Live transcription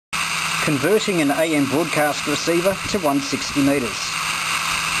Converting an AM broadcast receiver to 160 metres.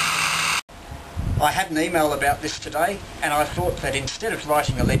 I had an email about this today, and I thought that instead of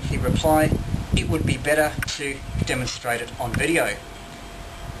writing a lengthy reply, it would be better to demonstrate it on video.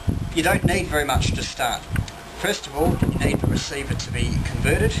 You don't need very much to start. First of all, you need the receiver to be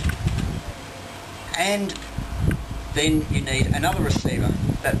converted, and then you need another receiver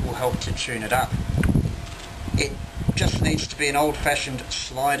that will help to tune it up. It just needs to be an old-fashioned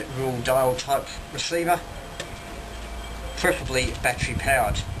slide rule dial type receiver, preferably battery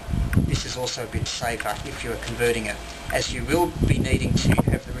powered. This is also a bit safer if you are converting it, as you will be needing to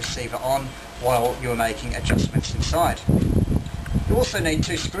have the receiver on while you are making adjustments inside. You also need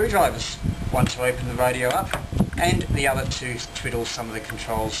two screwdrivers, one to open the radio up and the other to twiddle some of the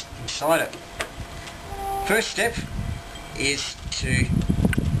controls inside it. First step is to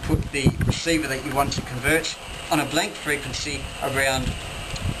put the receiver that you want to convert on a blank frequency around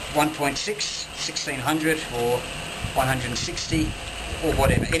 1.6, 1600 or 160 or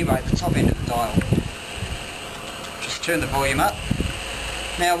whatever, anyway at the top end of the dial. Just turn the volume up.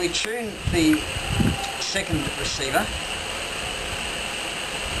 Now we tune the second receiver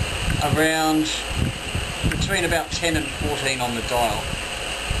around between about 10 and 14 on the dial.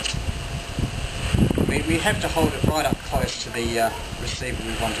 We have to hold it right up close to the receiver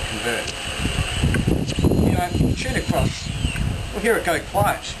we want to convert. Tune across, we'll hear it go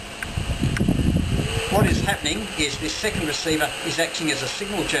quiet. What is happening is this second receiver is acting as a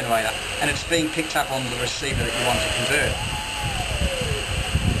signal generator, and it's being picked up on the receiver that you want to convert.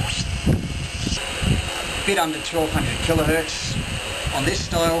 A bit under 1200 kilohertz on this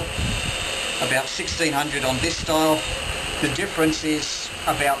dial, about 1600 on this dial. The difference is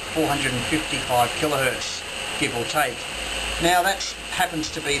about 455 kilohertz, give or take. Now that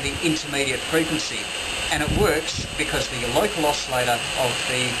happens to be the intermediate frequency, and it works because the local oscillator of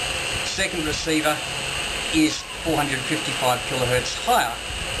the second receiver is 455 kilohertz higher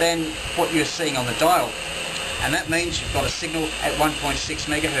than what you're seeing on the dial, and that means you've got a signal at 1.6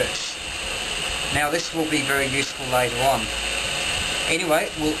 megahertz. Now this will be very useful later on. Anyway,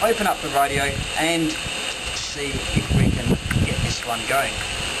 we'll open up the radio and see if we can get this one going.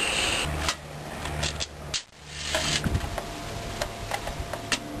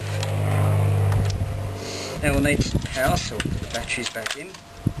 Now we'll need some power, so we'll put the batteries back in.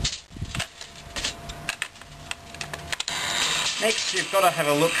 Next, you've got to have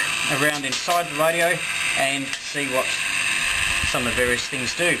a look around inside the radio and see what some of the various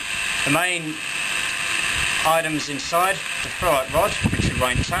things do. The main items inside, the ferrite rod, which we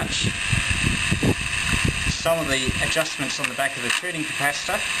won't touch, some of the adjustments on the back of the tuning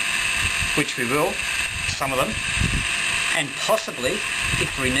capacitor, which we will, some of them, and possibly,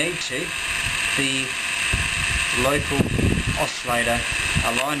 if we need to, the local oscillator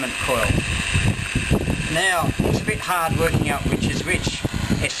alignment coil. Now, it's a bit hard working out which is which,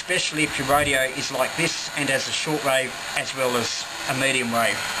 especially if your radio is like this and has a short wave as well as a medium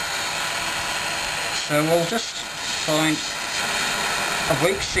wave. So we'll just find a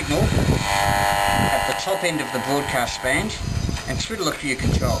weak signal at the top end of the broadcast band and twiddle a few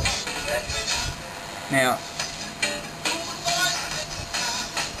controls. Now,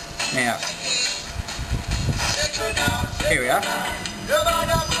 here we are. We'll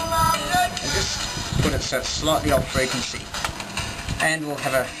just put it so it's slightly off frequency, and we'll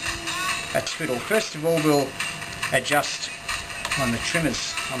have a twiddle. First of all, we'll adjust on the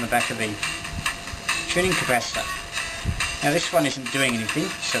trimmers on the back of the tuning capacitor. Now this one isn't doing anything,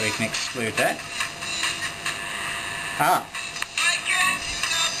 so we can exclude that.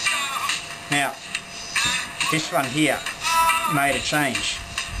 Now this one here made a change.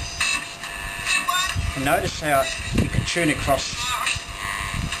 And notice how you can tune across.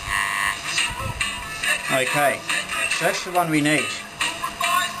 Okay, so that's the one we need.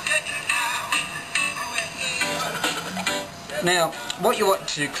 Now, what you want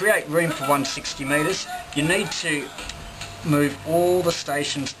to create room for 160 metres, you need to move all the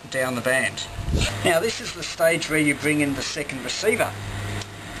stations down the band. Now this is the stage where you bring in the second receiver.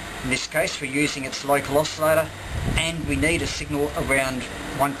 In this case we're using its local oscillator, and we need a signal around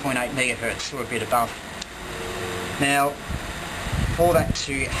 1.8 megahertz or a bit above. Now for that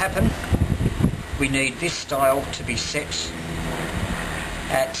to happen, we need this dial to be set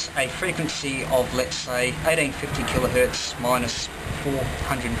at a frequency of, let's say, 1850 kilohertz minus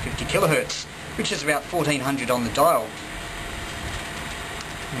 450 kilohertz, which is about 1400 on the dial.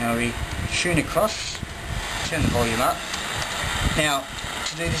 Now we tune across, turn the volume up. Now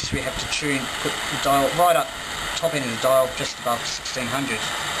to do this we have to put the dial right up, top end of the dial, just above 1600.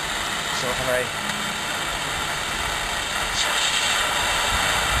 So we'll have a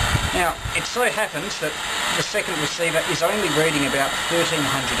Now, it so happens that the second receiver is only reading about 1300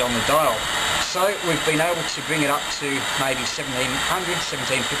 on the dial. So we've been able to bring it up to maybe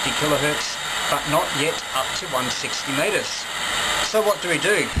 1750 kilohertz, but not yet up to 160 meters. So what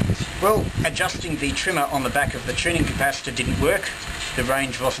do? Well, adjusting the trimmer on the back of the tuning capacitor didn't work. The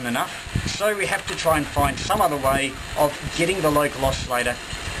range wasn't enough. So we have to try and find some other way of getting the local oscillator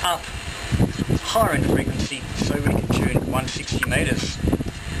up higher in frequency so we can tune 160 meters.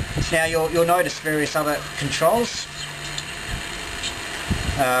 Now you'll notice various other controls.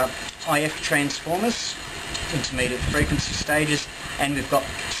 IF transformers, intermediate frequency stages, and we've got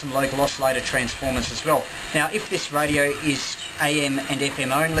some local oscillator transformers as well. Now if this radio is AM and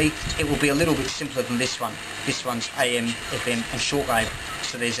FM only, it will be a little bit simpler than this one. This one's AM, FM and shortwave,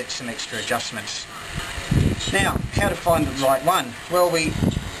 so there's some extra adjustments. Now, how to find the right one? Well, we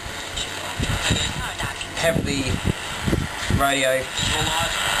have the radio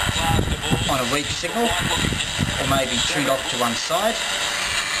on a weak signal, or maybe tuned off to one side,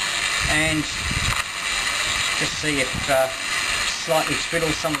 and just see if slightly twiddle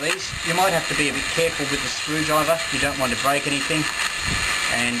some of these. You might have to be a bit careful with the screwdriver, you don't want to break anything,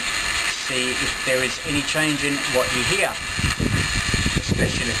 and see if there is any change in what you hear,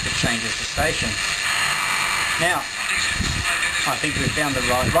 especially if it changes the station. Now, I think we've found the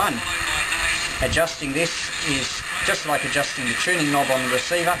right one. Adjusting this is just like adjusting the tuning knob on the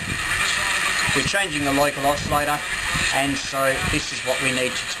receiver. We're changing the local oscillator, and so this is what we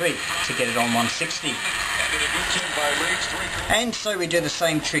need to tweak to get it on 160. And so we do the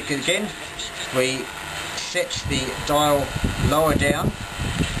same trick again. We set the dial lower down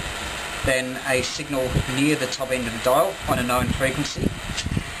than a signal near the top end of the dial on a known frequency,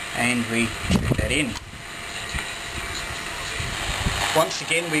 and we tune that in. Once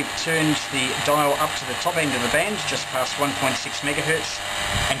again, we've turned the dial up to the top end of the band, just past 1.6 megahertz,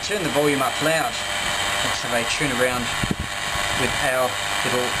 and turn the volume up loud. Let's have a tune around with our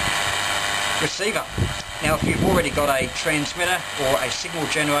little receiver. Now, if you've already got a transmitter or a signal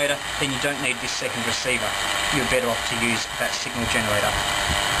generator, then you don't need this second receiver. You're better off to use that signal generator.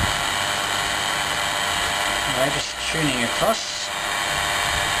 Anyway, just tuning across.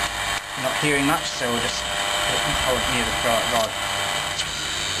 Not hearing much, so we'll just hold it near the rod.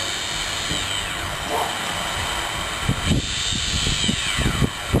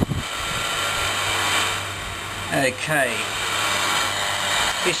 Okay,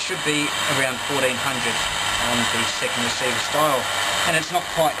 this should be around 1400 on the second receiver's dial, and it's not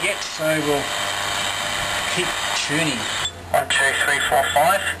quite yet, so we'll keep tuning. 1, 2, 3, 4,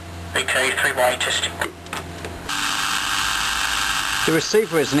 5, BK 3-way testing. The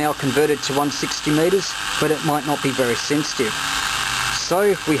receiver is now converted to 160 meters, but it might not be very sensitive,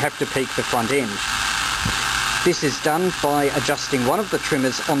 so we have to peak the front end. This is done by adjusting one of the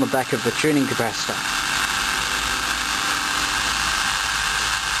trimmers on the back of the tuning capacitor.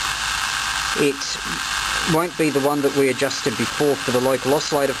 It won't be the one that we adjusted before for the local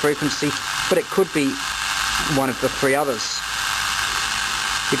oscillator frequency, but it could be one of the three others.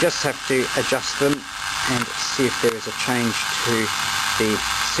 You just have to adjust them and see if there is a change to the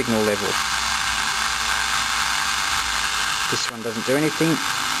signal level. This one doesn't do anything,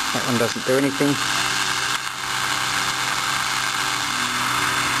 that one doesn't do anything.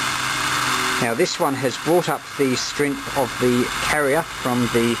 Now this one has brought up the strength of the carrier from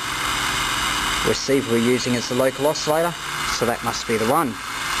the receiver we're using as the local oscillator, so that must be the one.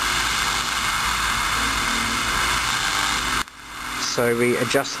 So we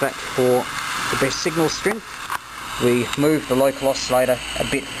adjust that for the best signal strength. We move the local oscillator a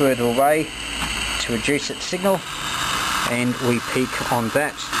bit further away to reduce its signal, and we peak on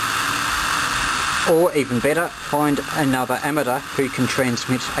that. Or even better, find another amateur who can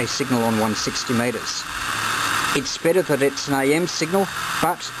transmit a signal on 160 meters. It's better that it's an AM signal,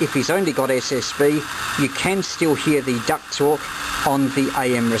 but if he's only got SSB, you can still hear the duck talk on the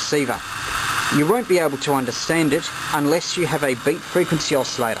AM receiver. You won't be able to understand it unless you have a beat frequency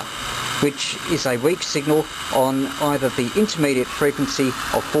oscillator, which is a weak signal on either the intermediate frequency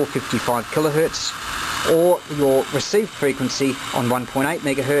of 455 kilohertz or your received frequency on 1.8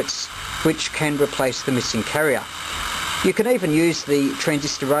 megahertz, which can replace the missing carrier. You can even use the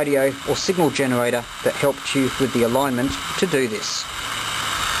transistor radio or signal generator that helped you with the alignment to do this.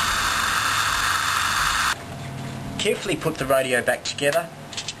 Carefully put the radio back together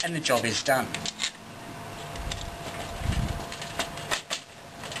and the job is done.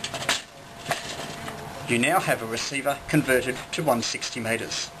 You now have a receiver converted to 160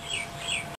 meters.